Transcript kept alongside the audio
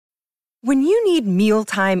When you need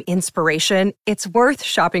mealtime inspiration, it's worth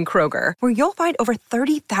shopping Kroger, where you'll find over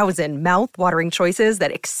 30,000 mouth-watering choices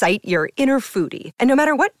that excite your inner foodie. And no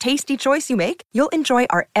matter what tasty choice you make, you'll enjoy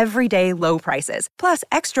our everyday low prices, plus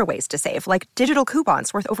extra ways to save, like digital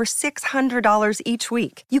coupons worth over $600 each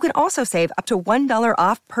week. You can also save up to $1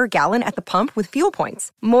 off per gallon at the pump with fuel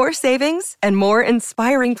points. More savings and more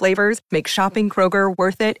inspiring flavors make shopping Kroger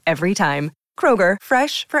worth it every time. Kroger,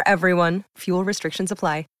 fresh for everyone. Fuel restrictions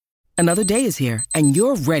apply. Another day is here, and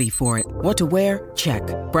you're ready for it. What to wear? Check.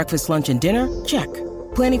 Breakfast, lunch, and dinner? Check.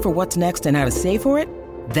 Planning for what's next and how to save for it?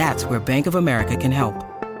 That's where Bank of America can help.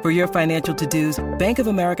 For your financial to-dos, Bank of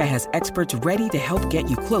America has experts ready to help get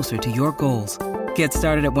you closer to your goals. Get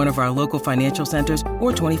started at one of our local financial centers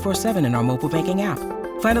or 24/7 in our mobile banking app.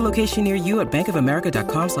 Find a location near you at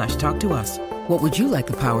bankofamerica.com/talktous. What would you like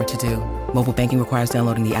the power to do? Mobile banking requires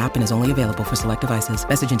downloading the app and is only available for select devices.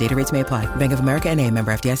 Message and data rates may apply. Bank of America N.A.,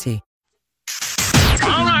 member FDIC.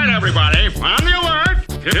 All right, everybody, on the alert.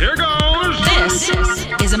 Here goes. This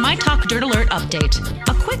is a My Talk Dirt Alert update.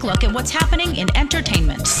 A quick look at what's happening in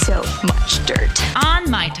entertainment. So much dirt. On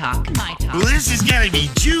My Talk. My Talk. Well, this is going to be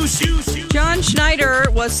juicy. John Schneider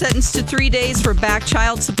was sentenced to 3 days for back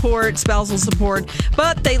child support, spousal support,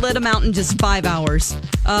 but they let him out in just 5 hours.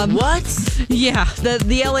 What? Yeah,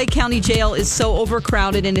 the LA County Jail is so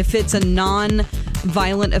overcrowded, and if it's a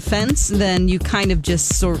non-violent offense, then you kind of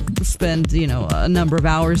just sort of spend, a number of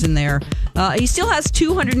hours in there. He still has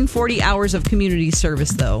 240 hours of community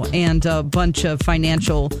service, though, and a bunch of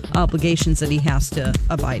financial obligations that he has to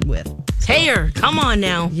abide with. Taylor, come on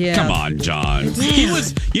now. Yeah. Come on, John. He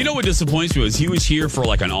was, what disappoints me was he was here for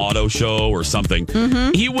like an auto show or something.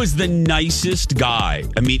 Mm-hmm. He was the nicest guy.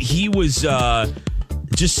 I mean, he was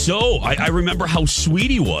just so, I remember how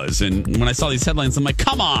sweet he was. And when I saw these headlines, I'm like,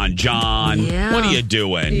 come on, John. Yeah. What are you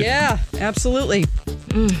doing? Yeah, absolutely.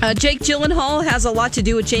 Jake Gyllenhaal has a lot to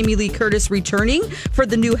do with Jamie Lee Curtis returning for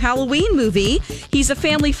the new Halloween movie. He's a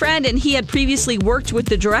family friend, and he had previously worked with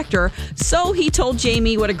the director, so he told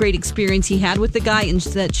Jamie what a great experience he had with the guy and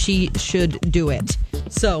that she should do it.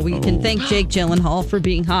 So we can thank Jake Gyllenhaal for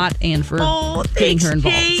being hot and for getting her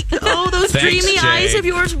involved. Jake. Oh, those Thanks, dreamy Jake. eyes of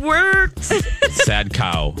yours worked. Sad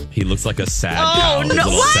cow. He looks like a sad cow. Oh, no.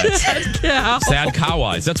 Little What? Sad cow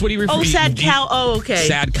eyes. That's what he refers to. Oh, sad cow. Oh, okay.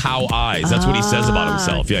 Sad cow eyes. That's what he says about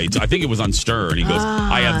himself. Yeah, I think it was on Stern. He goes,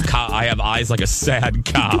 I have eyes like a sad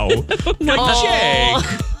cow. Jake.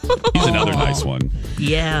 He's another nice one.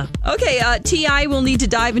 Yeah. Okay, T.I. will need to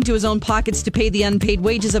dive into his own pockets to pay the unpaid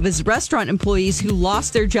wages of his restaurant employees who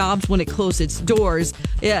lost their jobs when it closed its doors.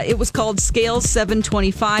 It was called Scales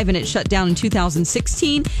 725, and it shut down in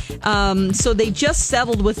 2016. So they just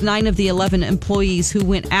settled with 9 of the 11 employees who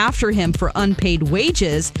went after him for unpaid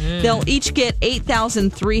wages. They'll each get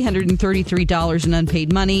 $8,333 in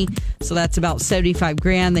unpaid money. So that's about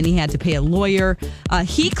 $75,000. Then he had to pay a lawyer.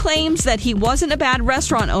 He claims that he wasn't a bad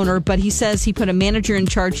restaurant owner, but he says he put a manager in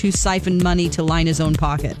charge who siphoned money to line his own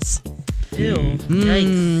pockets. Ew.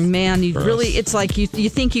 Yikes. Man, it's like you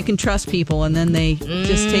think you can trust people, and then they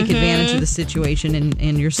just take advantage of the situation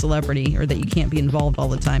and your celebrity, or that you can't be involved all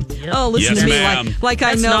the time. Yep. Oh, listen to me like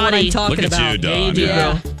I That's know what I'm naughty. talking Look at about. you, Dawn. you do,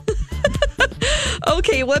 Yeah. girl.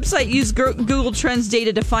 Okay, website used Google Trends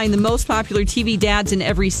data to find the most popular TV dads in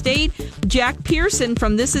every state. Jack Pearson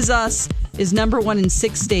from This Is Us is number 1 in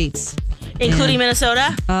 6 states. Including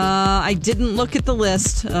Minnesota? I didn't look at the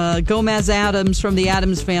list. Gomez Adams from the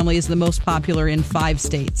Addams Family is the most popular in 5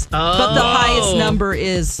 states. But the highest number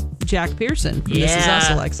is Jack Pearson from This Is Us,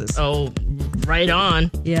 Alexis. Oh, right on.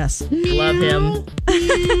 Yes. Love him.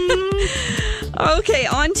 Okay,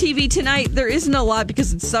 on TV tonight, there isn't a lot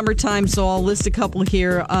because it's summertime, so I'll list a couple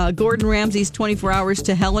here. Gordon Ramsay's 24 Hours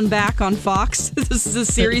to Hell and Back on Fox. This is the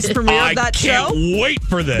series premiere of that show. I can't wait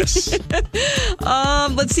for this.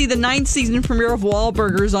 Let's see, the 9th season premiere of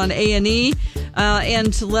Wahlburgers on A&E.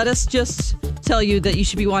 And let us just tell you that you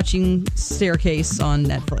should be watching Staircase on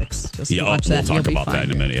Netflix. Just watch that. We'll talk about that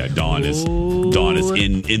in a minute. Yeah, Dawn is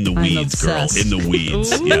in the weeds, girl. In the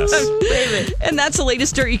weeds. Yes. And that's the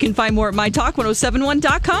latest dirt. You can find more at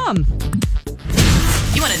mytalk1071.com.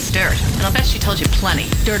 You wanted dirt, and I'll bet she told you plenty.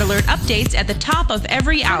 Dirt Alert updates at the top of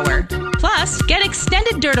every hour. Plus, get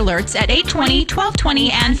extended Dirt Alerts at 8:20,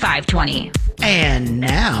 12:20, and 5:20. And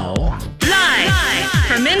now, Live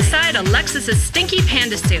from inside Alexis's stinky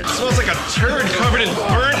panda suit. Smells like a turd covered in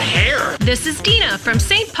burnt hair. This is Dina from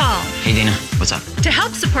St. Paul. hey Dina, what's up? To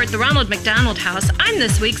help support the Ronald McDonald House, I'm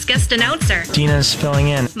this week's guest announcer. Dina's filling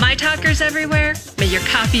in. My talkers everywhere, may your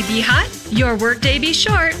coffee be hot, your workday be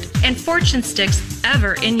short, and fortune sticks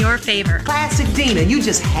ever in your favor. Classic Dina, you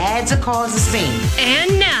just had to cause a scene.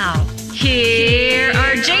 And now, here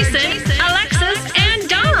are Jason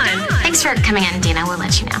alert coming in, Dina. We'll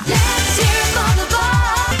let you know.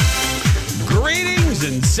 Greetings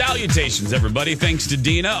and salutations, everybody. Thanks to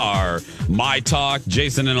Dina, our My Talk,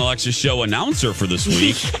 Jason and Alexis show announcer for this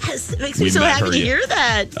week. Yes, it makes me so happy to hear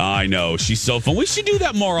that. I know. She's so fun. We should do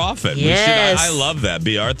that more often. Yes. I love that.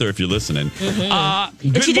 B. Arthur, if you're listening. Mm-hmm.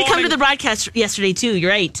 And she did come to the broadcast yesterday, too.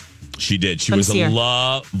 You're right. She did. She was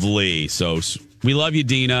lovely. So we love you,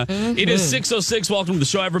 Dina. Mm-hmm. It is 6:06. Welcome to the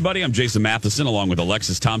show, everybody. I'm Jason Matheson along with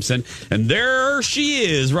Alexis Thompson. And there she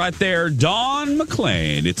is right there, Dawn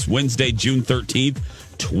McClain. It's Wednesday, June 13th,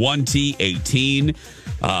 2018.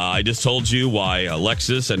 I just told you why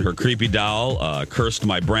Alexis and her creepy doll cursed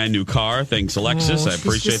my brand new car. Thanks, Alexis. I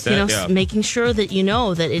appreciate just, that. Making sure that you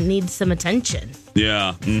know that it needs some attention.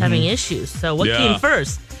 Yeah. It's having issues. So what came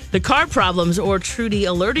first? The car problems or Trudy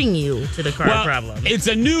alerting you to the car problem? It's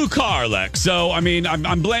a new car, Lex. So, I mean,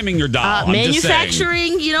 I'm blaming your doll. I'm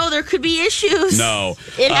manufacturing, there could be issues. No.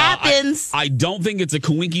 It happens. I don't think it's a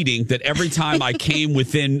coinky-dink that every time I came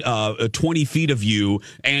within 20 feet of you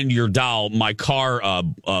and your doll, my car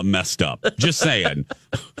messed up. Just saying.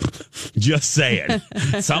 Just saying.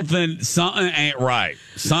 Something ain't right.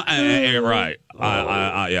 Something ain't right.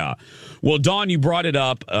 Yeah. Well, Dawn, you brought it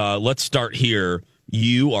up. Let's start here.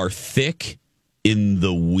 You are thick in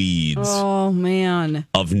the weeds. Oh, man.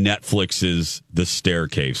 Of Netflix's The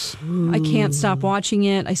Staircase. I can't stop watching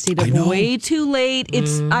it. I stayed up way too late.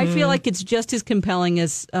 I feel like it's just as compelling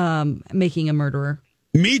as Making a Murderer.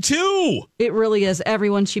 Me too. It really is.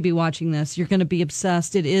 Everyone should be watching this. You're going to be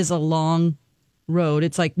obsessed. It is a long road.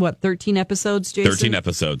 It's like, 13 episodes, Jason? 13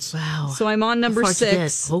 episodes. Wow. So I'm on number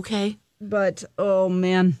 6. Okay. But, oh,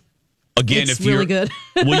 man. Again, it's if you're really good.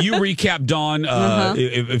 Will you recap, Dawn?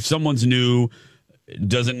 If someone's new,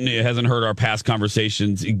 hasn't heard our past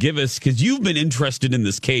conversations, give us, because you've been interested in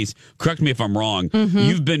this case. Correct me if I'm wrong.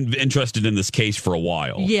 You've been interested in this case for a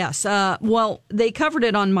while. Yes. Well, they covered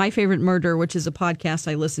it on My Favorite Murder, which is a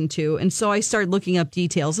podcast I listen to, and so I started looking up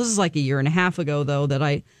details. This is like a year and a half ago, though, that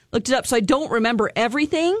I looked it up. So I don't remember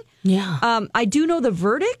everything. Yeah. I do know the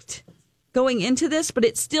verdict going into this, but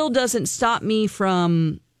it still doesn't stop me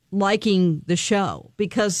from liking the show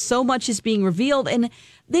because so much is being revealed, and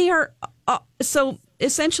they are so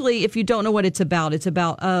essentially, if you don't know what it's about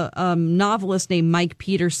a novelist named Mike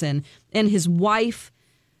Peterson, and his wife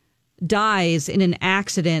dies in an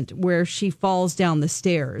accident where she falls down the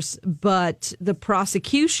stairs. But the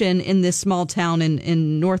prosecution in this small town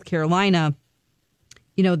in North Carolina,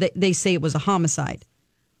 they say it was a homicide.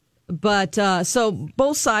 But so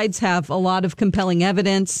both sides have a lot of compelling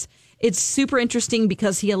evidence. It's super interesting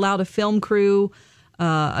because he allowed a film crew,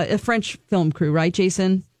 a French film crew, right,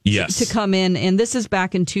 Jason? Yes. To come in. And this is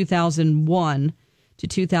back in 2001 to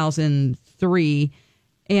 2003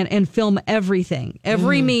 and film everything,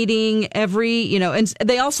 every meeting, and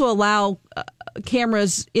they also allow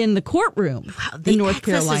cameras in the courtroom in North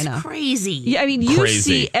Carolina. Is crazy. Yeah, I mean, you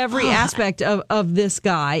see every aspect of this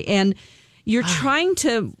guy, and you're trying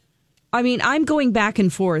to, I'm going back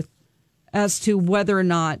and forth as to whether or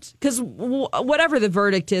not, because whatever the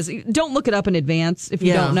verdict is, don't look it up in advance if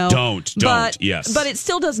you don't know. Don't, yes. But it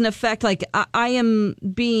still doesn't affect, I am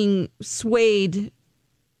being swayed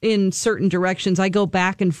in certain directions. I go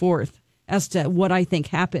back and forth as to what I think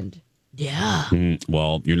happened. Yeah.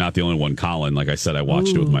 Well, you're not the only one, Colin. Like I said, I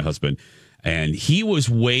watched it with my husband, and he was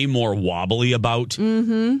way more wobbly about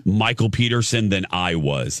Michael Peterson than I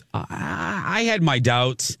was. I had my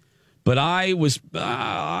doubts. But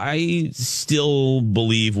I still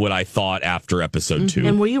believe what I thought after episode 2.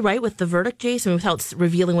 And were you right with the verdict, Jason, without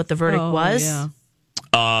revealing what the verdict was?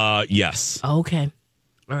 Yeah. Yes. Okay.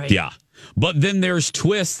 All right. Yeah. But then there's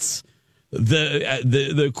twists,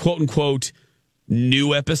 the quote unquote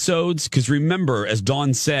new episodes. Because remember, as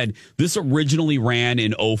Dawn said, this originally ran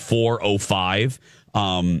in 04, 05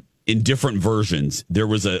 in different versions. There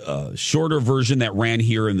was a shorter version that ran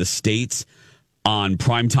here in the States on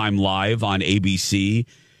Primetime Live on ABC.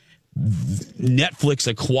 Netflix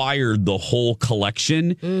acquired the whole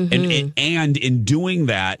collection, and in doing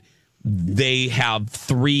that, they have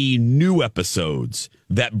 3 new episodes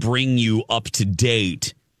that bring you up to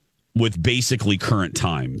date with basically current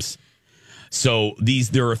times. So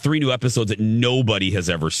there are 3 new episodes that nobody has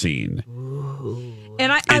ever seen.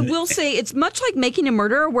 And I will say it's much like Making a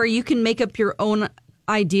Murderer, where you can make up your own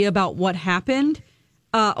idea about what happened.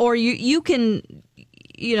 Or you can,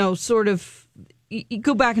 sort of you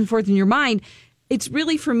go back and forth in your mind. It's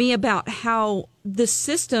really, for me, about how the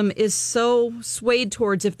system is so swayed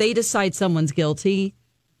towards if they decide someone's guilty,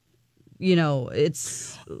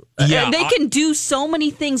 it's... Yeah, they can do so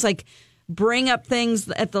many things, like bring up things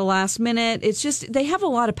at the last minute. It's just, they have a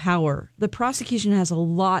lot of power. The prosecution has a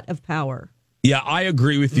lot of power. Yeah, I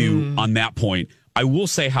agree with you on that point. I will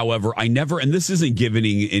say, however, and this isn't giving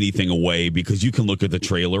anything away because you can look at the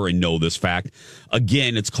trailer and know this fact.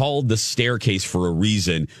 Again, it's called The Staircase for a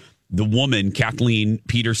reason. The woman, Kathleen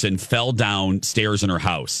Peterson, fell downstairs in her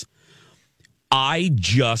house. I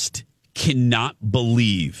just cannot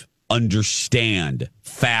believe, understand,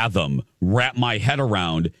 fathom, wrap my head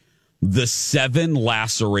around the 7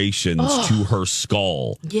 lacerations to her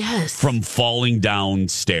skull from falling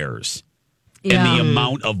downstairs. Yeah. And the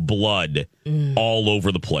amount of blood all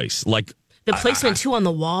over the place. Like the placement, too, on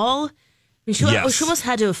the wall. I mean, she almost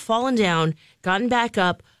had to have fallen down, gotten back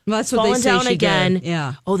up, well, that's what fallen they say down she again. Did.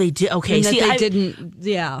 Yeah. Oh, they did? Okay. And See, they didn't,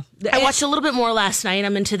 yeah. I watched a little bit more last night.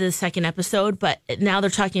 I'm into the second episode, but now they're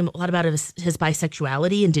talking a lot about his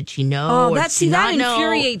bisexuality, and did she know? Oh, that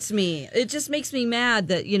infuriates me. It just makes me mad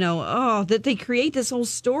that, that they create this whole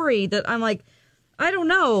story that I'm like, I don't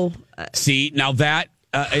know. See, now that,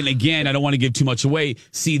 and again, I don't want to give too much away.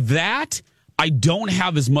 See, that I don't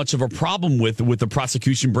have as much of a problem with the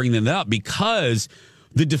prosecution bringing that up because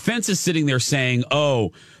the defense is sitting there saying,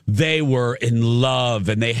 oh, they were in love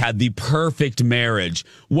and they had the perfect marriage.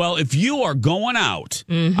 Well, if you are going out,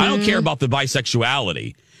 I don't care about the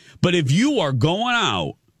bisexuality, but if you are going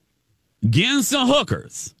out getting some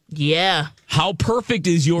hookers, how perfect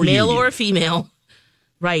is your male union? or female?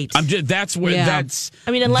 Right. That's where that's.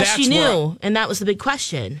 I mean, unless she knew, and that was the big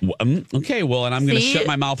question. Okay, well, and I'm going to shut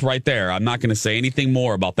my mouth right there. I'm not going to say anything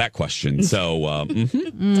more about that question. So,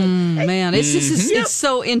 man, it's just it's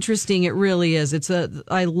so interesting. It really is.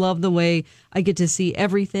 I love the way I get to see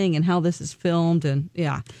everything and how this is filmed, and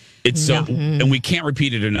it's so, and we can't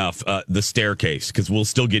repeat it enough. The Staircase, because we'll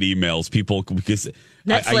still get emails, people because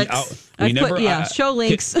Netflix. Show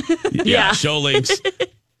links. Show links.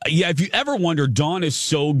 Yeah, if you ever wonder, Dawn is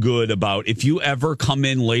so good about if you ever come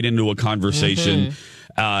in late into a conversation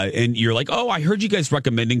and you're like, oh, I heard you guys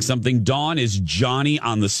recommending something. Dawn is Johnny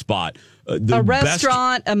on the spot. A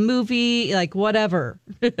restaurant, a movie, like whatever.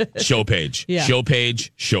 Show page. Yeah. Show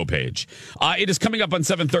page. It is coming up on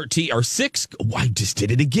 7:13 or 6. Oh, I just did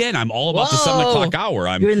it again. I'm all about the 7 o'clock hour.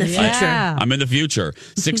 You're in the future. I'm in the future.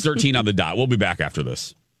 6:13 on the dot. We'll be back after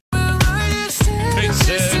this.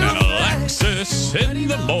 Jason and Alexis in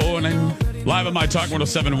the morning. Live on My Talk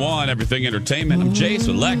 107.1, Everything Entertainment. I'm Jace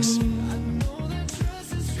with Lex.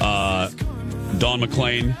 Dawn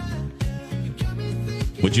McClain,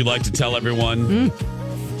 would you like to tell everyone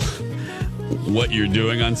what you're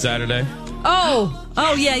doing on Saturday? Oh,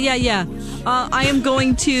 yeah. I am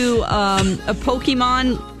going to a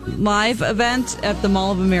Pokemon live event at the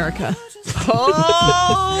Mall of America.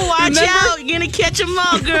 Oh, watch out. You're going to catch them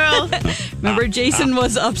all, girl. Remember, Jason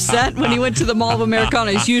was upset when he went to the Mall of America on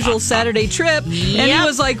his usual Saturday trip. And he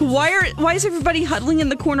was like, why is everybody huddling in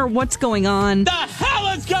the corner? What's going on? The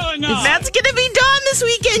hell is going on? That's going to be done this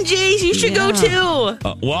weekend, Jace. You should go, too.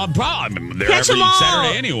 Well, I'm there catch every them all.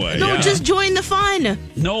 Saturday anyway. No, just join the fun.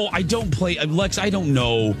 No, I don't play. Lex, I don't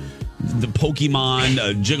know. The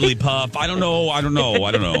Pokemon, Jigglypuff. I don't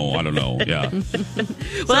know. Yeah.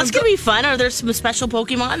 Well, that's going to be fun. Are there some special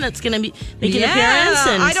Pokemon that's going to be making an appearance?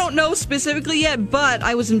 I don't know specifically yet, but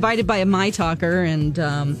I was invited by a My Talker, and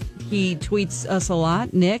he tweets us a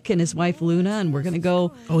lot, Nick and his wife Luna, and we're going to go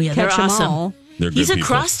catch they're them awesome. all. He's a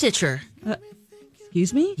cross-stitcher.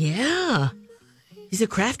 Excuse me? Yeah. He's a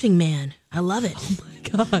crafting man. I love it. Oh,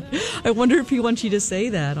 my God. I wonder if he wants you to say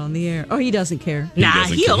that on the air. Oh, he doesn't care. Nah,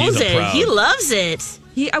 he owns it. He loves it.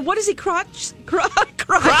 What is he, crotch? Crotch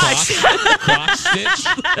stitch?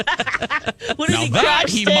 What is now he, that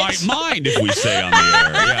he might mind if we say on the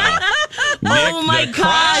air. Yeah. Nick, oh, my the gosh.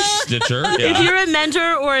 crotch stitcher. Yeah. If you're a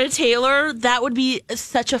mentor or a tailor, that would be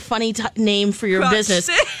such a funny name for your business.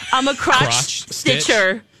 I'm a crotch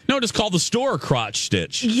stitcher. No, just call the store Crotch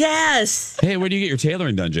Stitch. Yes. Hey, where do you get your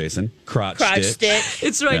tailoring done, Jason? Crotch Stitch.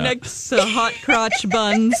 It's right next to Hot Crotch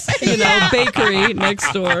Buns, bakery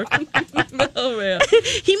next door. Oh, man.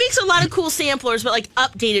 He makes a lot of cool samplers, but like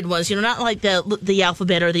updated ones, not like the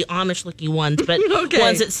alphabet or the Amish-looking ones, but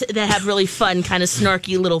ones that have really fun, kind of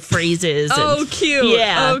snarky little phrases. Oh, cute.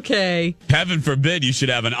 Yeah. Okay. Heaven forbid you should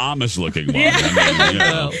have an Amish-looking one. Yeah. I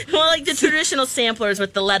mean, Well, like the traditional samplers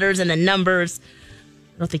with the letters and the numbers.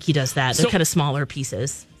 I don't think he does that. They're kind of smaller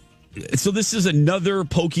pieces. So this is another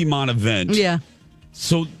Pokemon event. Yeah.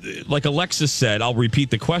 So like Alexis said, I'll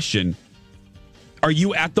repeat the question. Are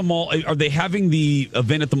you at the mall? Are they having the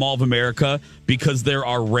event at the Mall of America because there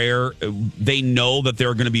are rare? They know that there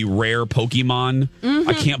are going to be rare Pokemon. Mm-hmm.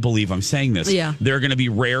 I can't believe I'm saying this. Yeah, there are going to be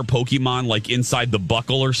rare Pokemon like inside the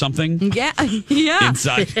buckle or something. Yeah.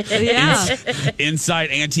 Inside,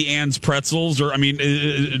 inside Auntie Anne's pretzels, or I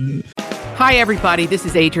mean. Hi, everybody. This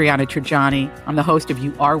is Adriana Trajani. I'm the host of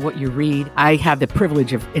You Are What You Read. I have the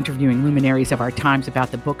privilege of interviewing luminaries of our times about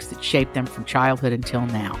the books that shaped them from childhood until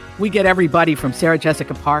now. We get everybody from Sarah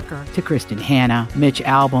Jessica Parker to Kristen Hanna, Mitch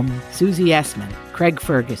Albom, Susie Essman, Craig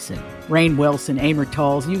Ferguson, Rainn Wilson, Amor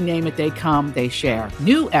Tolls, you name it, they come, they share.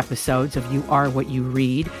 New episodes of You Are What You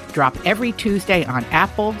Read drop every Tuesday on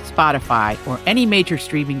Apple, Spotify, or any major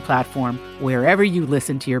streaming platform wherever you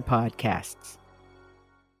listen to your podcasts.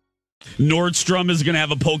 Nordstrom is going to have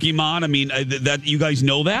a Pokemon. I mean, that you guys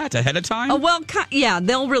know that ahead of time? Oh, well, yeah,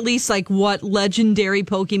 they'll release like what legendary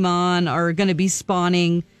Pokemon are going to be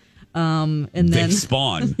spawning. And then they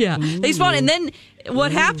spawn. Yeah, they spawn. And then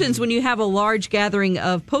what happens when you have a large gathering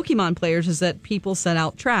of Pokemon players is that people set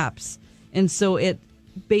out traps. And so it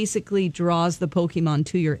basically draws the Pokemon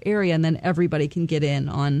to your area, and then everybody can get in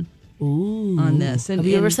on this. And, have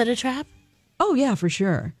you ever set a trap? Oh, yeah, for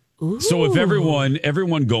sure. Ooh. So if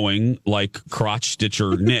everyone going like Crotch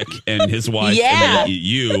Stitcher Nick and his wife and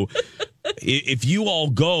you, if you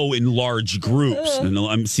all go in large groups, and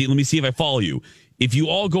let me see if I follow you. If you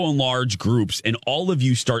all go in large groups and all of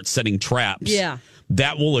you start setting traps,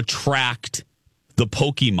 that will attract the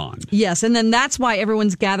Pokemon. Yes, and then that's why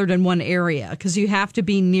everyone's gathered in one area, because you have to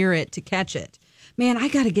be near it to catch it. Man, I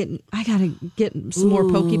gotta get some more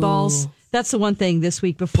Pokeballs. That's the one thing this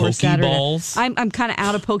week before Saturday. I'm kind of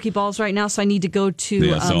out of Pokeballs right now, so I need to go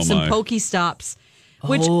to some Pokestops.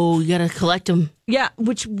 You got to collect them. Yeah,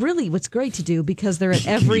 what's great to do because they're at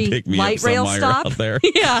every light rail stop. Out there.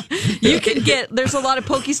 Yeah, you can there's a lot of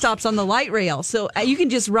Pokestops on the light rail, so you can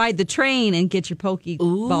just ride the train and get your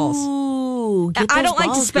Pokeballs. Ooh, I don't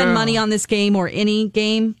like to spend money on this game or any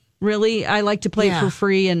game, really. I like to play it for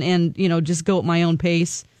free and just go at my own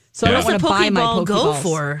pace. So I don't want to buy my Pokeballs. Go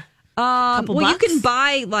for? You can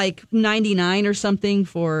buy like 99 or something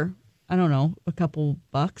for, I don't know, a couple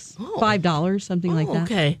bucks, $5, something like that.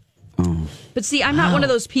 Okay. But see, I'm not one of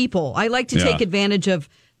those people. I like to take advantage of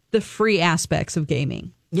the free aspects of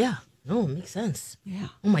gaming. Yeah. No, it makes sense. Yeah.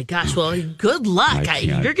 Oh my gosh. Well, good luck.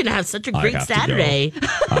 You're going to have such a great Saturday.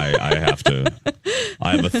 I have to.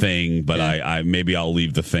 I have a thing, but I maybe I'll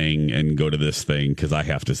leave the thing and go to this thing because I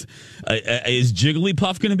have to. Is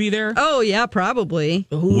Jigglypuff going to be there? Oh yeah, probably.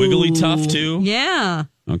 Wigglytuff too. Yeah.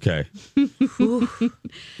 Okay.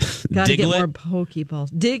 Got to get more Pokeballs.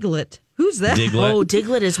 Diglett. Who's that? Diglett. Oh,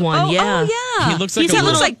 Diglett is one. Yeah. Oh, yeah. He looks like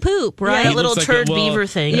looks like poop, right? Yeah, that little turd beaver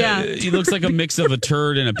thing. Yeah. He looks like a mix of a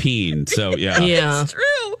turd and a peen. So, yeah. Yeah. It's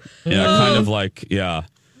true. Yeah, kind of like,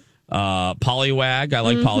 Poliwag. I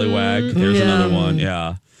like Poliwag. There's another one.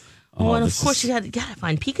 Yeah. Oh, and of course, you got to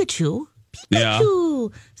find Pikachu. Yeah.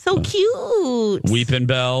 So cute. Weepin'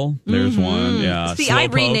 Bell. There's one. Yeah. See, I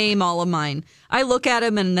rename all of mine. I look at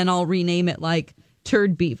them and then I'll rename it like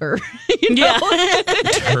Turd Beaver. Yeah.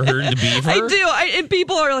 Turd Beaver? I do. And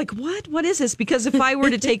people are like, what? What is this? Because if I were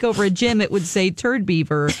to take over a gym, it would say Turd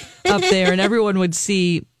Beaver up there and everyone would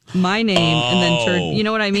see my name and then Turd. You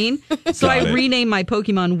know what I mean? So I rename my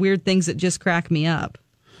Pokemon weird things that just crack me up.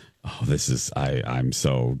 Oh, this is, I'm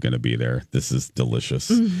so going to be there. This is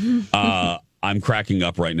delicious. I'm cracking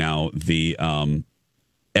up right now.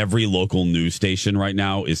 Every local news station right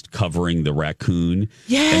now is covering the raccoon.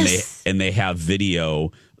 Yes. And they have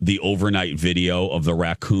video, the overnight video of the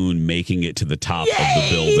raccoon making it to the top of the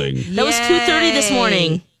building. That was 2:30 this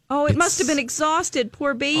morning. Oh, it must have been exhausted.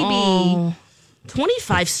 Poor baby. Oh,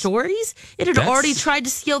 25 stories? It had already tried to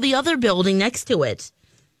scale the other building next to it.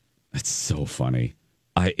 That's so funny.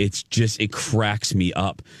 It cracks me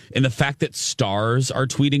up. And the fact that stars are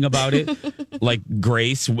tweeting about it, like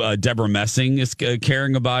Grace, Deborah Messing is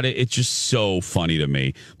caring about it. It's just so funny to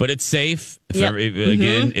me. But it's safe.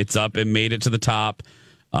 Again, it's up. It made it to the top.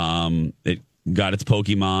 It got its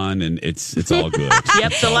Pokemon, and it's all good.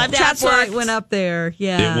 Yep, the live chat why it went up there.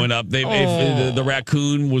 Yeah, it went up. The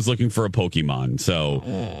raccoon was looking for a Pokemon, so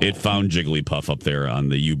it found Jigglypuff up there on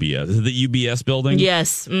the UBS. Is it the UBS building?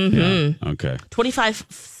 Yes. Mm-hmm. Yeah. Okay. 25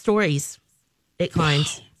 stories. It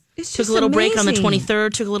climbed. It's took a little break on the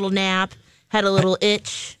 23rd. Took a little nap. Had a little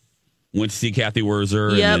itch. Went to see Kathy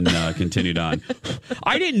Wurzer and then continued on.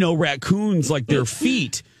 I didn't know raccoons, like their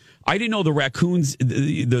feet. I didn't know the raccoons,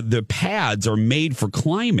 the pads are made for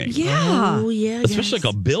climbing. Yeah. Oh, yeah. Especially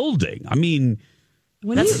like a building. I mean.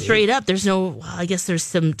 That's straight up. There's I guess there's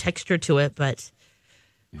some texture to it, but.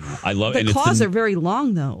 I love the claws are very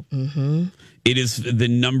long, though. Mm-hmm. It is the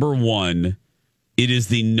number one. It is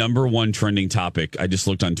the number one trending topic. I just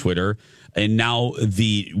looked on Twitter, and now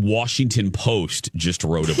the Washington Post just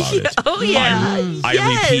wrote about it. Oh, yeah.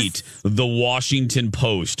 I repeat, the Washington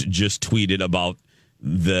Post just tweeted about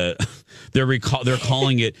they're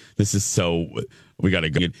calling it, this is so, we got to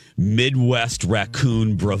go, Midwest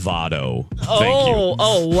Raccoon Bravado. Thank you.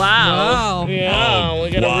 Oh, wow. Yeah, we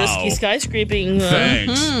got a risky skyscraping.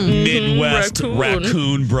 Thanks. Midwest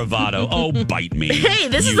Raccoon Bravado. Oh, bite me. Hey,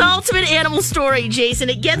 this is the ultimate animal story, Jason.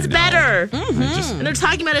 It gets better. And they're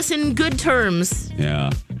talking about us in good terms. Yeah.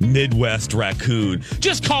 Midwest Raccoon.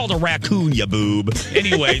 Just call it a raccoon, ya boob.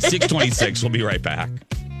 Anyway, 6:26. We'll be right back.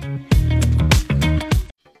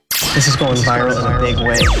 This is going viral in a big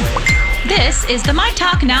way. This is the My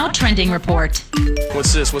Talk Now trending report.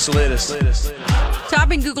 What's this? What's the latest?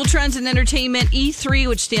 Topping Google Trends in Entertainment, E3,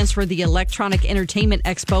 which stands for the Electronic Entertainment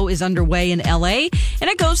Expo, is underway in LA, and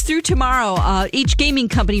it goes through tomorrow. Each gaming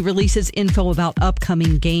company releases info about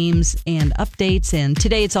upcoming games and updates, and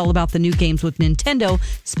today it's all about the new games with Nintendo,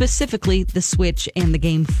 specifically the Switch and the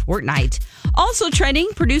game Fortnite. Also trending,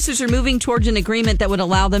 producers are moving towards an agreement that would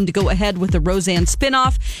allow them to go ahead with the Roseanne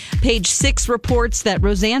spinoff. Page 6 reports that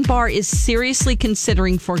Roseanne Barr is seriously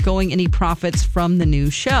considering foregoing any profits from the new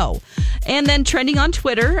show. And then trending on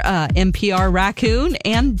Twitter, NPR Raccoon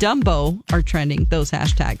and Dumbo are trending, those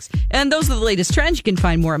hashtags. And those are the latest trends. You can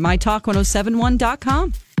find more at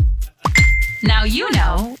mytalk1071.com. Now you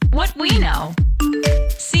know what we know.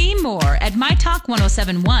 See more at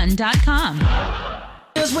mytalk1071.com.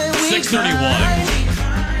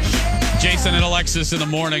 6:31. Jason and Alexis in the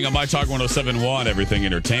morning on My Talk 1071, Everything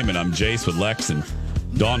Entertainment. I'm Jace with Lex and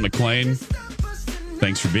Dawn McClain.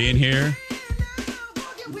 Thanks for being here.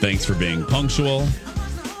 Thanks for being punctual.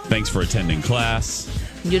 Thanks for attending class.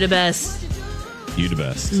 You the best. You the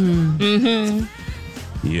best. Mm-hmm.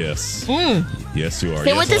 Yes. Yes, you are.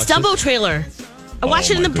 They went this Dumbo trailer. I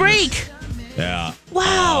watched it in the break. Yeah.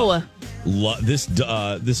 Wow. This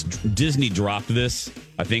Disney dropped this,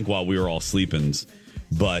 I think, while we were all sleeping.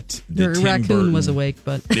 But the raccoon was awake,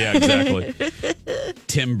 but yeah, exactly.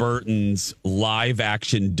 Tim Burton's live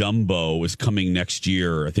action Dumbo is coming next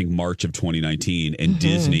year, I think March of 2019, and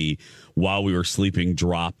Disney, while we were sleeping,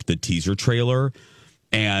 dropped the teaser trailer.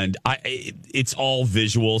 And it's all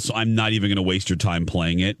visual, so I'm not even going to waste your time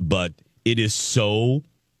playing it, but it is so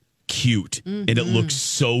cute and it looks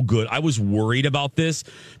so good. I was worried about this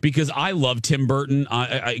because I love Tim Burton.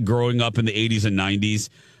 I growing up in the 80s and 90s.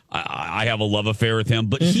 I have a love affair with him,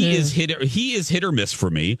 but he is hit or miss for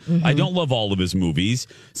me. I don't love all of his movies.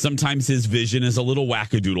 Sometimes his vision is a little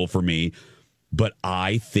wackadoodle for me, but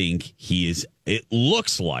I think he is. It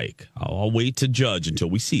looks like, I'll wait to judge until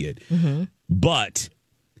we see it, but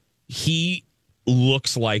he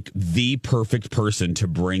looks like the perfect person to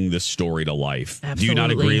bring this story to life. Absolutely. Do you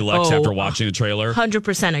not agree, Lex, after watching the trailer?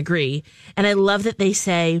 100% agree. And I love that they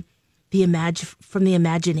say from the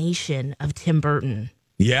imagination of Tim Burton.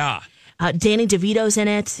 Yeah. Danny DeVito's in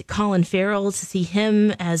it. Colin Farrell, to see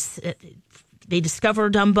him as they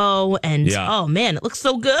discover Dumbo. And, oh, man, it looks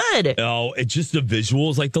so good. Oh, it's just the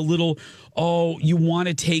visuals, like the little, you want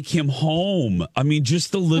to take him home. I mean,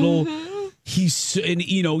 just the little, he's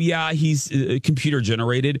computer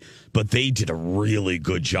generated, but they did a really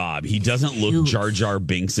good job. He doesn't look Jar Jar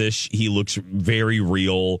Binks-ish. He looks very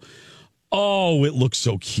real. Oh, it looks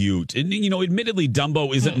so cute. And, admittedly,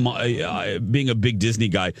 Dumbo isn't being a big Disney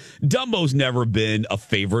guy. Dumbo's never been a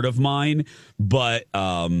favorite of mine, but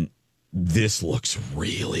this looks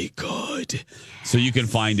really good. So you can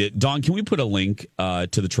find it. Dawn, can we put a link to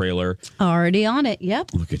the trailer? Already on it,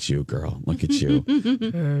 yep. Look at you, girl. Look at you.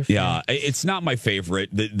 Yeah, it's not my favorite,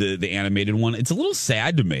 the animated one. It's a little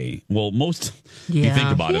sad to me. Well, if you think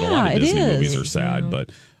about it, a lot of Disney movies are sad.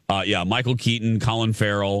 But, Michael Keaton, Colin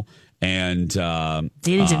Farrell, and Danny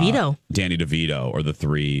DeVito are the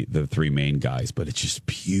three main guys, but it's just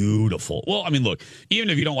beautiful. Well, I mean, look, even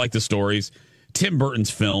if you don't like the stories, Tim Burton's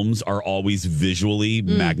films are always visually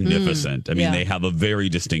magnificent. I mean, they have a very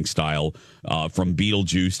distinct style, from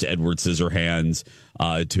Beetlejuice to Edward Scissorhands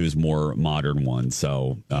to his more modern ones.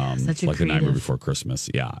 So, like The Nightmare Before Christmas.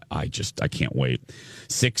 Yeah, I can't wait.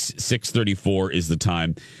 6:34 is the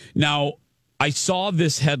time. Now, I saw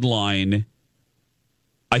this headline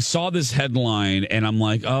and I'm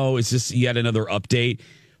like, oh, is this yet another update?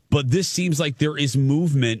 But this seems like there is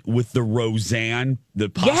movement with the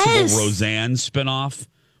possible Roseanne spinoff.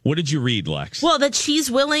 What did you read, Lex? Well, that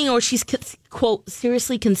she's willing, or she's, quote,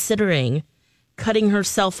 seriously considering cutting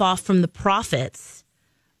herself off from the profits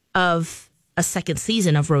of a second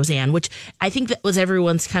season of Roseanne, which I think that was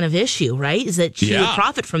everyone's kind of issue, right? Is that she would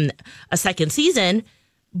profit from a second season,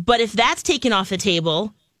 But if that's taken off the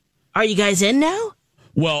table, are you guys in now?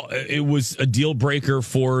 Well, it was a deal breaker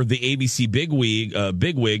for the ABC bigwig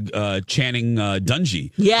Channing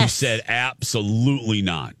Dungey. Yes. Who said absolutely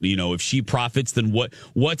not. If she profits, then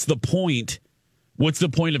what's the point? What's the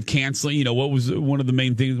point of canceling? What was one of the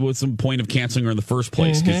main things? What's the point of canceling her in the first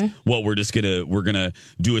place? Because we're gonna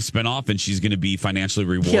do a spinoff, and she's gonna be financially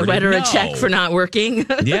rewarded. Yeah, write her a check for not working.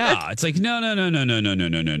 Yeah, it's like no. I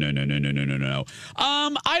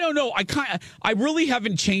don't know. I really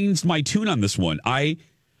haven't changed my tune on this one.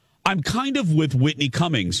 I'm kind of with Whitney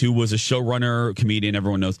Cummings, who was a showrunner, comedian,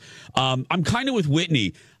 everyone knows. I'm kind of with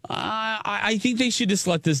Whitney. I think they should just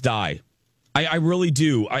let this die. I really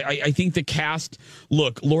do. I think the cast.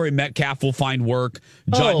 Look, Laurie Metcalf will find work.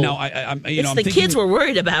 Now, I'm the kids we're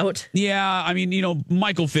worried about. Yeah, I mean,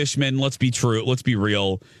 Michael Fishman. Let's be true. Let's be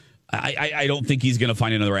real. I don't think he's going to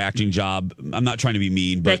find another acting job. I'm not trying to be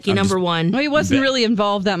mean, but Becky, number one. Well, he wasn't really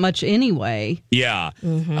involved that much anyway. Yeah,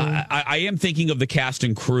 I am thinking of the cast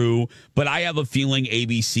and crew, but I have a feeling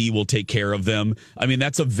ABC will take care of them. I mean,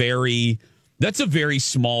 that's a very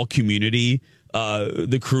small community.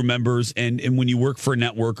 The crew members, and when you work for a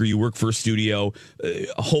network or you work for a studio,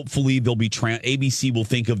 hopefully they'll be ABC will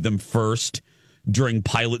think of them first during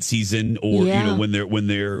pilot season, or when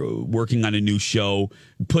they're working on a new show,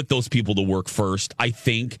 put those people to work first. I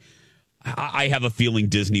think I have a feeling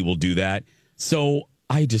Disney will do that. So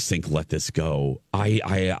I just think let this go.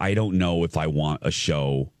 I don't know if I want a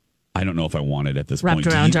show. I don't know if I want it at this point.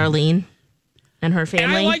 Wrapped around Darlene and her family.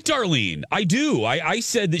 And I like Darlene. I do. I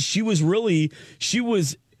said that she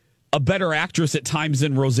was a better actress at times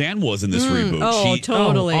than Roseanne was in this reboot. Oh,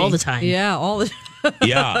 totally. All the time. Yeah, all the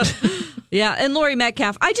Yeah. Yeah, and Laurie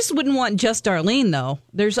Metcalf. I just wouldn't want just Darlene, though.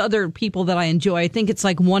 There's other people that I enjoy. I think it's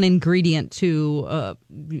like one ingredient to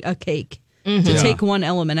a cake. To take one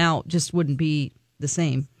element out just wouldn't be the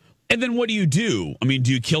same. And then what do you do? I mean,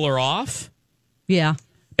 do you kill her off? Yeah.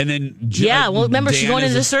 And then remember, she's going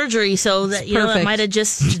into surgery, so that it might have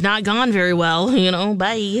just not gone very well.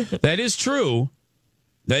 Bye. That is true.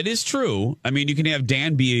 I mean, you can have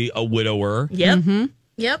Dan be a widower. Yep. Mm-hmm.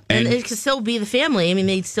 Yep. And it could still be the family. I mean,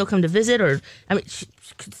 they'd still come to visit, or she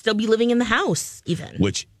could still be living in the house, even.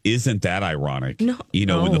 Which isn't that ironic? No.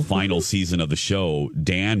 In the final season of the show,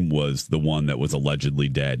 Dan was the one that was allegedly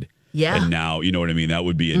dead. Yeah. And now, you know what I mean? That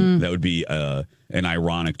would be an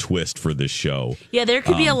ironic twist for this show. Yeah, there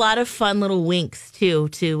could be a lot of fun little winks, too,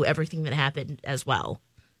 to everything that happened as well.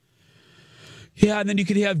 Yeah, and then you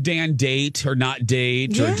could have Dan date or not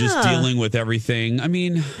date or just dealing with everything. I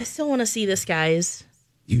mean, I still want to see this, guys.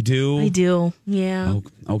 You do? I do, yeah.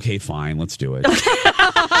 Oh, okay, fine. Let's do it.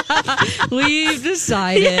 We've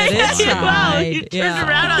decided. It's fine. Wow, you turned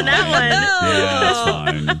around on that one. Yeah, that's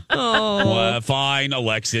fine. Well, fine,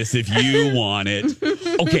 Alexis, if you want it.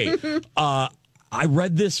 Okay, I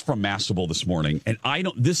read this from Mashable this morning, and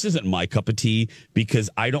this isn't my cup of tea because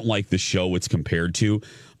I don't like the show it's compared to,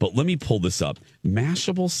 but let me pull this up.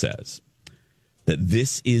 Mashable says that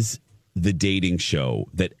this is the dating show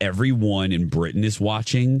that everyone in Britain is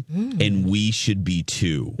watching, and we should be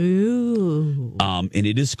too. Ooh. And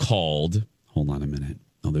it is called, hold on a minute.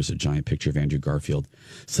 Oh, there's a giant picture of Andrew Garfield.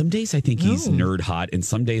 Some days I think he's nerd hot, and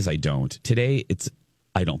some days I don't. Today,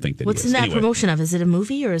 I don't think that What's he is. in that promotion of? Is it a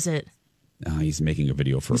movie or is it? He's making a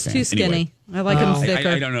video for a fan. He's too skinny. Anyway, I like him thicker.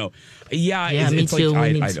 I don't know. Yeah, me it's too.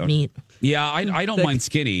 Like, we need meat. Yeah, I don't mind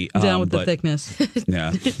skinny. Down with the thickness.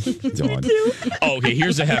 Yeah. Okay,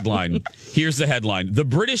 here's the headline. The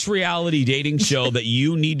British reality dating show that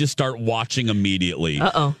you need to start watching immediately.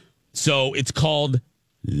 Uh-oh. So it's called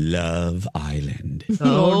Love Island.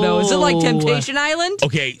 Oh, no. Is it like Temptation Island?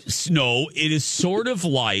 Okay, no, it is sort of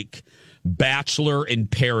like Bachelor in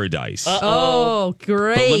Paradise. Oh,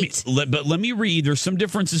 great. But let me read. There's some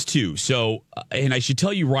differences too. So, and I should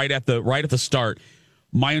tell you right at the start,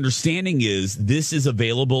 my understanding is this is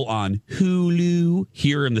available on Hulu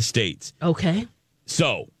here in the States. Okay.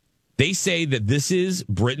 So they say that this is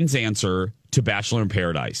Britain's answer to Bachelor in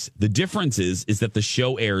Paradise. The difference is that the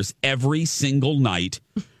show airs every single night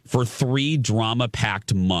for 3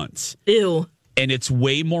 drama-packed months. Ew. And it's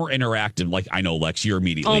way more interactive. Like, I know, Lex, you're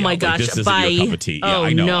immediately my out. gosh, Like, this isn't bye. your cup of tea. Yeah, Oh,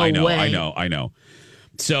 I know, no I know.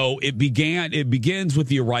 So it begins with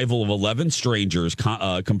the arrival of 11 strangers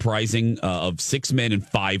comprising of 6 men and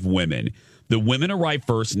 5 women. The women arrive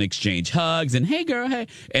first and exchange hugs and, hey, girl, hey.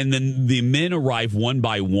 And then the men arrive one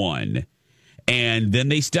by one. And then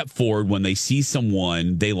they step forward when they see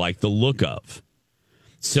someone they like the look of.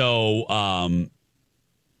 So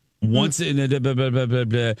Once and then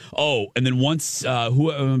once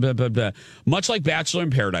much like Bachelor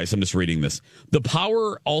in Paradise, I'm just reading this. The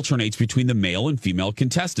power alternates between the male and female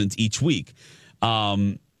contestants each week.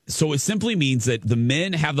 So it simply means that the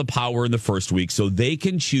men have the power in the first week, so they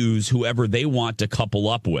can choose whoever they want to couple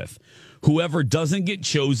up with. Whoever doesn't get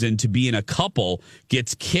chosen to be in a couple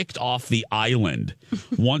gets kicked off the island.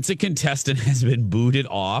 Once a contestant has been booted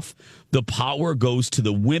off, the power goes to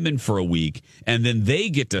the women for a week, and then they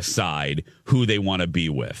get to decide who they want to be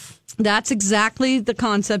with. That's exactly the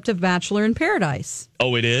concept of Bachelor in Paradise.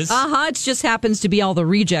 Oh, it is? It just happens to be all the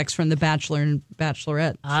rejects from the Bachelor and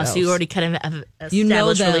Bachelorette. So you already kind of have an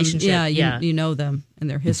established relationship. Yeah, you know them and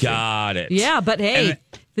their history. Got it. Yeah, but hey,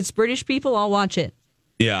 if it's British people, I'll watch it.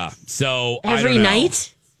 Yeah, so every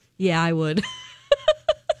night? Yeah, I would.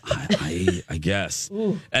 I guess.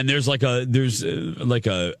 Ooh. And there's like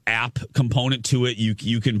a app component to it.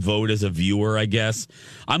 You can vote as a viewer, I guess.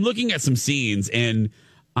 I'm looking at some scenes and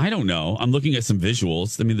I don't know. I'm looking at some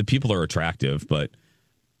visuals. I mean, the people are attractive, but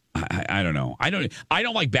I don't know. I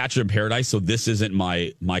don't like Bachelor in Paradise, so this isn't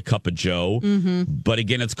my cup of joe. Mm-hmm. But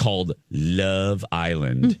again, it's called Love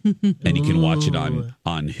Island, and you can watch it on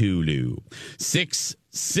Hulu.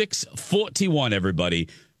 6:41, everybody.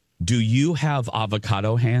 Do you have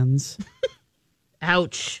avocado hands?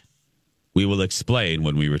 Ouch. We will explain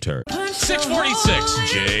when we return.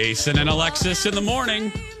 6:46, Jason and Alexis in the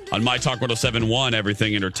morning on My Talk 107.1,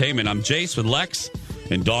 Everything Entertainment. I'm Jace with Lex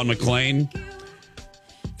and Dawn McClain.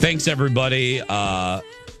 Thanks, everybody,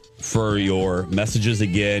 for your messages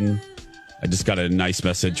again. I just got a nice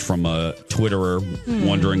message from a Twitterer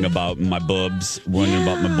wondering about my bubs, wondering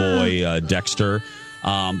about my boy, Dexter.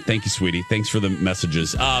 Thank you, sweetie. Thanks for the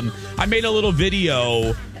messages. I made a little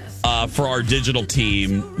video for our digital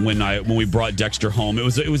team when we brought Dexter home.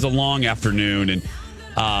 It was a long afternoon,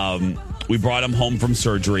 and we brought him home from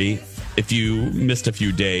surgery. If you missed a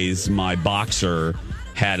few days, my boxer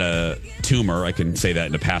had a tumor. I can say that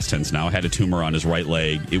in the past tense now. Had a tumor on his right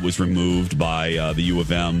leg. It was removed by the U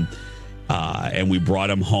of M, and we brought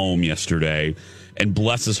him home yesterday. And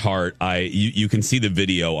bless his heart, you can see the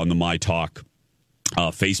video on the My Talk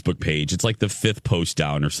Facebook page. It's like the 5th post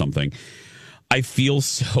down or something. I feel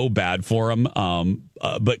so bad for him.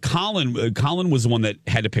 But Colin was the one that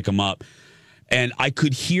had to pick him up. And I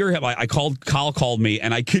could hear him. Kyle called me,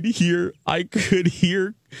 and I could hear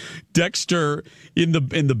Dexter in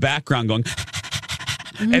the background going.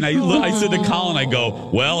 And I said to Colin, I go,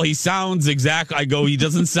 well, he sounds exact. I go, he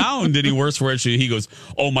doesn't sound any worse for it. He goes,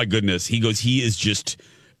 oh my goodness. He goes, he is just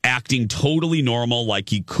acting totally normal, like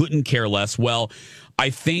he couldn't care less. Well,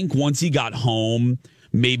 I think once he got home,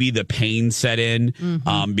 maybe the pain set in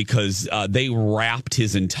because they wrapped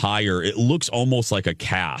his entire, it looks almost like a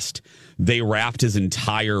cast. They wrapped his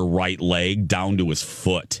entire right leg down to his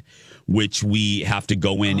foot, which we have to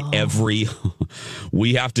go in every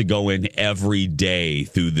day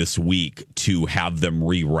through this week to have them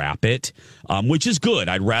rewrap it, which is good.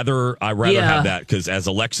 I'd rather have that because, as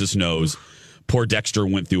Alexis knows, poor Dexter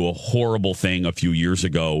went through a horrible thing a few years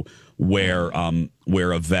ago where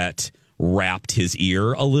a vet wrapped his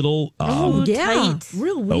ear a little tight.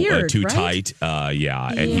 Real weird, too right? tight,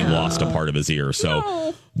 and he lost a part of his ear.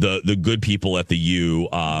 So the good people at the U,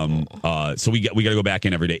 so we got to go back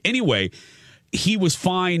in every day. Anyway, he was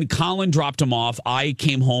fine. Colin dropped him off. I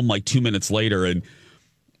came home like 2 minutes later, and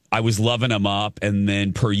I was loving him up. And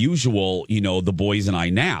then, per usual, the boys and I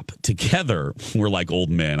nap together. We're like old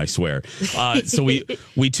men, I swear. So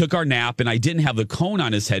we took our nap, and I didn't have the cone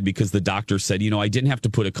on his head because the doctor said, I didn't have to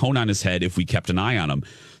put a cone on his head if we kept an eye on him.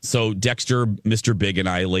 So Dexter, Mr. Big, and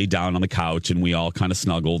I laid down on the couch, and we all kind of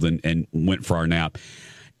snuggled and went for our nap.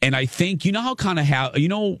 And I think,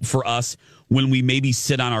 for us, when we maybe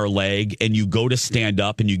sit on our leg and you go to stand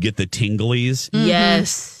up and you get the tinglies. Mm-hmm.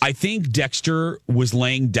 Yes. I think Dexter was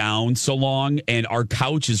laying down so long, and our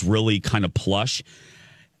couch is really kind of plush.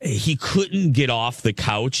 He couldn't get off the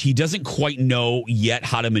couch. He doesn't quite know yet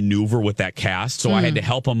how to maneuver with that cast. So I had to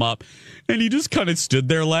help him up. And he just kind of stood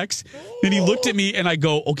there, Lex. And he looked at me, and I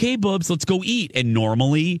go, okay, Bubs, let's go eat. And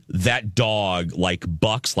normally that dog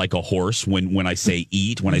bucks like a horse when I say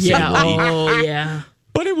eat, when I say eat. Oh, yeah.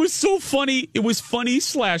 But it was so funny. It was funny /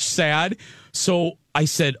 sad. So I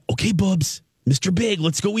said, okay, Bubs, Mr. Big,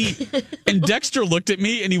 let's go eat. And Dexter looked at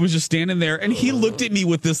me, and he was just standing there. And he looked at me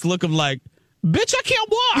with this look of like, bitch, I can't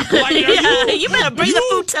walk. You better bring the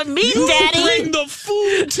food to me, Daddy. Bring the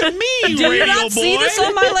food to me, Do radio you not boy. see this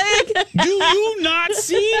on my leg? Do you not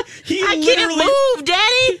see? I can't move,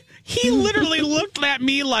 Daddy. he literally looked at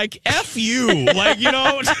me like F you. Like, you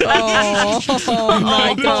know. Oh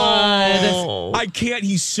my God. I can't.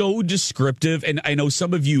 He's so descriptive. And I know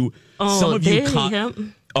some of you.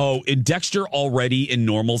 And Dexter already in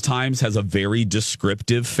normal times has a very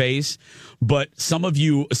descriptive face. But some of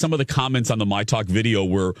the comments on the My Talk video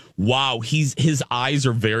were, wow, his eyes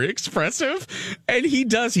are very expressive. And he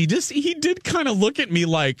did kind of look at me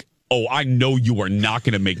like, oh, I know you are not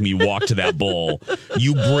going to make me walk to that bowl.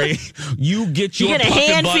 You get your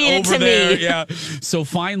puck butt over there. Yeah. So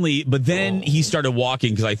finally, but then he started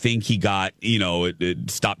walking because I think he got, it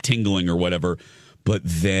stopped tingling or whatever. But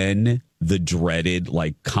then the dreaded,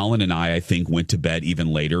 like Colin and I think, went to bed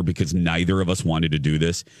even later because neither of us wanted to do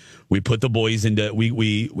this. We put the boys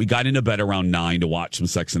we got into bed around 9 to watch some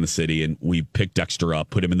Sex and the City, and we picked Dexter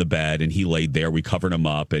up, put him in the bed, and he laid there. We covered him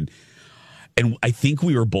up, and I think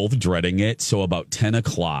we were both dreading it. So about 10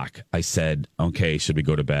 o'clock, I said, okay, should we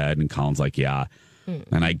go to bed? And Colin's like, yeah.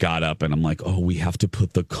 And I got up and I'm like, oh, we have to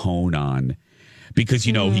put the cone on because,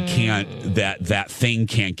 he can't, that thing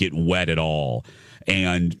can't get wet at all.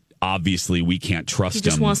 And obviously we can't trust him. He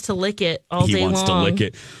just wants to lick it all day long. He wants to lick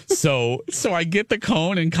it. So I get the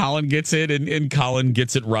cone and Colin gets it and Colin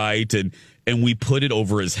gets it right. And we put it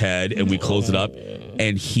over his head and we close it up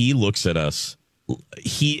and he looks at us.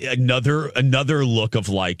 Another look of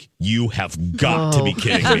like, you have got to be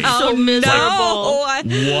kidding me. So miserable.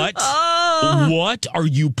 What are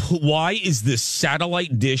you? Why is this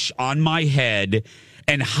satellite dish on my head?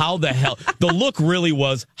 And how the hell? The look really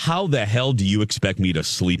was, how the hell do you expect me to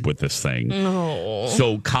sleep with this thing? No.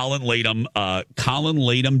 So Colin laid him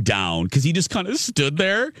down because he just kind of stood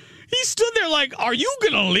there. He stood there like, are you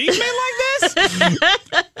going to leave me like this?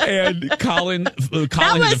 And Colin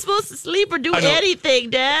how am I supposed to sleep or do anything,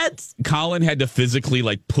 Dad? Colin had to physically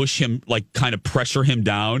like push him, like kind of pressure him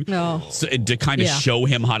down to kind of show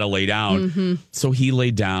him how to lay down. Mm-hmm. So he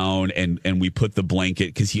laid down and we put the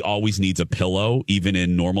blanket because he always needs a pillow, even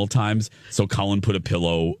in normal times. So Colin put a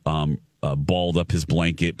pillow, balled up his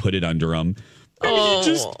blanket, put it under him.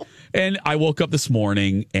 And I woke up this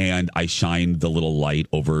morning and I shined the little light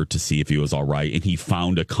over to see if he was all right. And he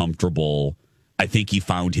found I think he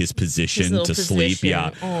found his position to sleep.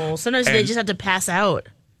 Yeah. Oh, sometimes they just have to pass out.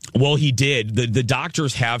 Well, he did. The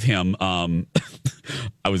doctors have him. I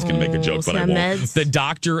was going to make a joke, but I won't. Meds. The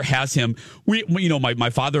doctor has him. My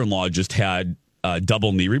father-in-law just had a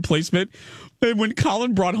double knee replacement. And when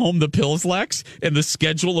Colin brought home the pills, Lex, and the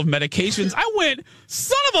schedule of medications, I went,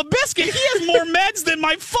 son of a biscuit, he has more meds than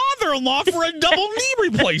my father-in-law for a double knee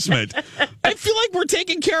replacement. I feel like we're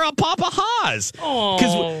taking care of Papa Haas.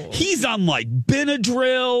 Because he's on like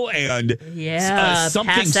Benadryl and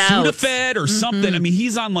something Sudafed or something. Mm-hmm. I mean,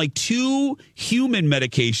 he's on like 2 human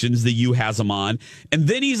medications that you has him on. And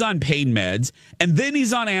then he's on pain meds. And then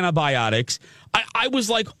he's on antibiotics. I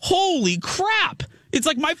was like, holy crap. It's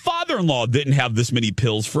like my father-in-law didn't have this many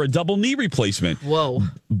pills for a double knee replacement. Whoa.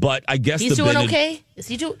 But I guess he's doing okay? Is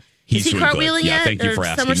he cartwheeling yet? Yeah, thank you for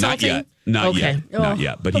asking. Not yet. Not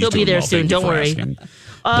yet. But he'll be there soon. Don't worry. Can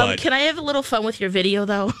I have a little fun with your video,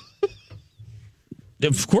 though?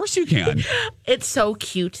 Of course you can. It's so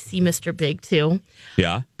cute to see Mr. Big, too.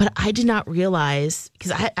 Yeah. But I did not realize,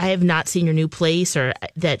 because I have not seen your new place, or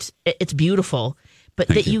that it's beautiful. But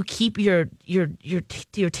Thank you. You keep your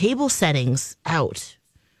table settings out.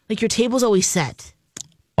 Like your table's always set.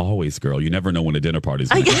 Always, girl. You never know when a dinner party's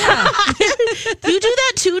going to Do you do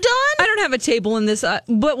that too, Dawn? I don't have a table in this,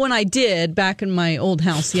 but when I did back in my old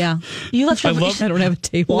house, yeah. You left I don't have a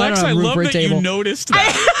table. Lex, I love that you noticed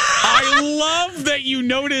that. I love that you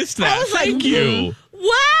noticed that. Thank you. Wow.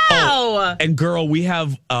 Oh, and girl, we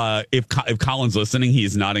have, if Colin's listening, he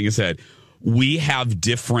is nodding his head. We have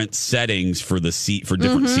different settings for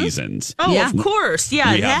different seasons. Oh, yeah. Of course.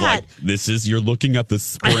 Yeah, we have you're looking at the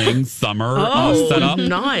spring, summer setup.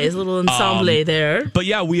 Nice little ensemble there. But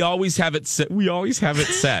yeah, we always have it set. We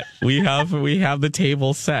have the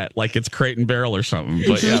table set like it's Crate and Barrel or something.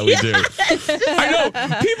 But yeah, we do. I know.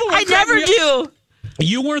 I never do.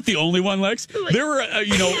 You weren't the only one, Lex. There were,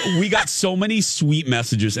 we got so many sweet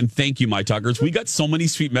messages, and thank you, my talkers. We got so many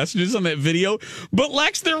sweet messages on that video. But,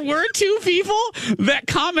 Lex, there were 2 people that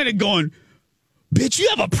commented going, bitch, you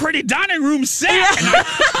have a pretty dining room set.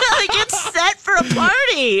 Like it's set for a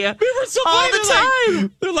party. They were so all funny. the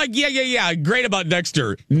time. They're like, yeah. Great about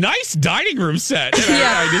Dexter. Nice dining room set. And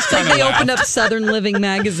I just like they opened up Southern Living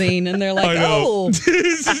magazine and they're like, oh.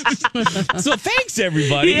 So thanks,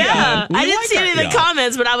 everybody. Yeah. I didn't see any of the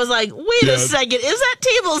comments, but I was like, wait a second. Is that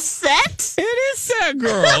table set? It is set,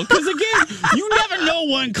 girl. Because again, you never know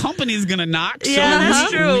when company's going to knock. Yeah,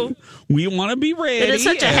 that's true. We want to be ready. It is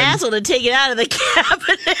such a hassle to take it out of the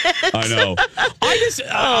happening. I know.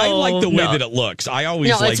 I like the way that it looks. I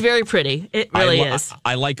always it's very pretty. It really is.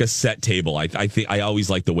 I like a set table. I think I always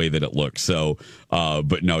like the way that it looks. So,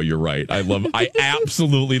 but no, you're right. I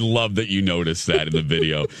absolutely love that you noticed that in the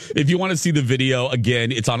video. If you want to see the video,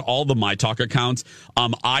 again, it's on all the My Talk accounts.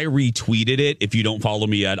 I retweeted it. If you don't follow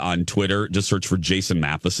me yet on Twitter, just search for Jason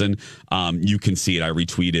Matheson. You can see it. I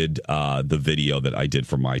retweeted the video that I did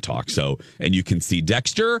for My Talk. So, and you can see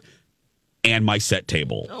Dexter and my set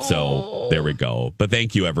table. So there we go. But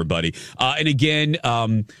thank you, everybody. And again,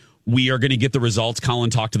 we are going to get the results.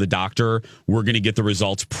 Colin talked to the doctor. We're going to get the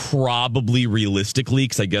results probably realistically,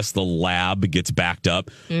 because I guess the lab gets backed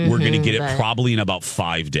up. We're going to get it probably in about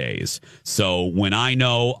 5 days. So when I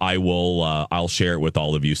know, I'll share it with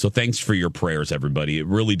all of you. So thanks for your prayers, everybody. It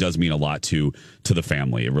really does mean a lot to the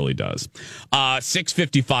family. It really does.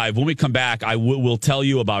 6:55. When we come back, I will tell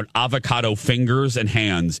you about avocado fingers and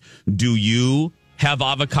hands. Do you have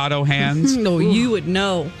avocado hands? No, you would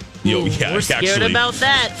know. We're scared about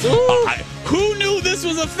that. Who knew this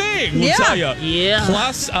was a thing? We'll tell you. Yeah.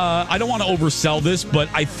 Plus, I don't want to oversell this, but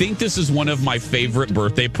I think this is one of my favorite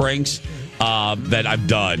birthday pranks that I've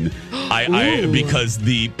done. Because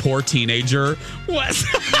the poor teenager was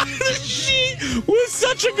she was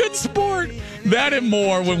such a good sport. That and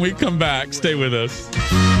more when we come back. Stay with us.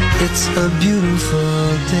 It's a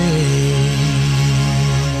beautiful day.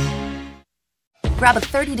 Grab a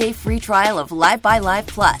 30-day free trial of Live by Live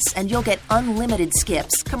Plus, and you'll get unlimited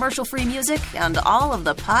skips, commercial-free music, and all of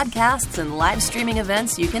the podcasts and live streaming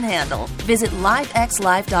events you can handle. Visit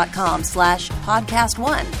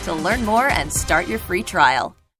livexlive.com/podcast1 to learn more and start your free trial.